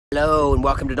Hello and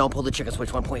welcome to Don't Pull the Chicken Switch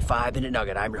 1.5 Minute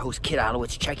Nugget. I'm your host Kid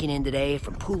Alowitz, checking in today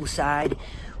from poolside.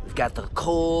 We've got the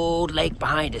cold lake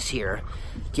behind us here.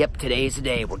 Yep, today's the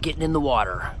day. We're getting in the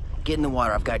water.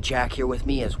 I've got Jack here with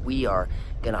me as we are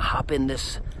gonna hop in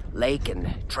this lake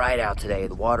and try it out today.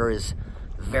 The water is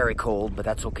very cold, but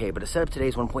that's okay. But instead of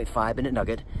today's 1.5 Minute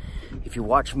Nugget, if you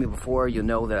watched me before, you'll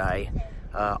know that I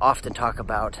often talk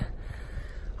about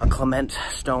a Clement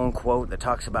Stone quote that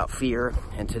talks about fear,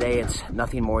 and today it's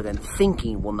nothing more than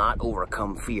thinking will not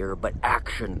overcome fear, but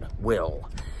action will.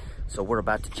 So we're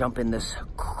about to jump in this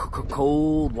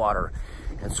cold water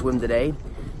and swim today,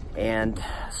 and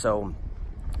so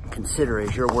consider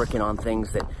as you're working on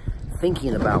things that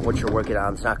thinking about what you're working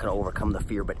on is not going to overcome the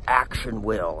fear, but action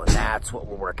will, and that's what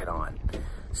we're working on.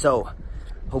 So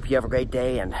hope you have a great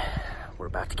day, and we're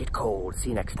about to get cold. See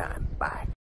you next time. Bye.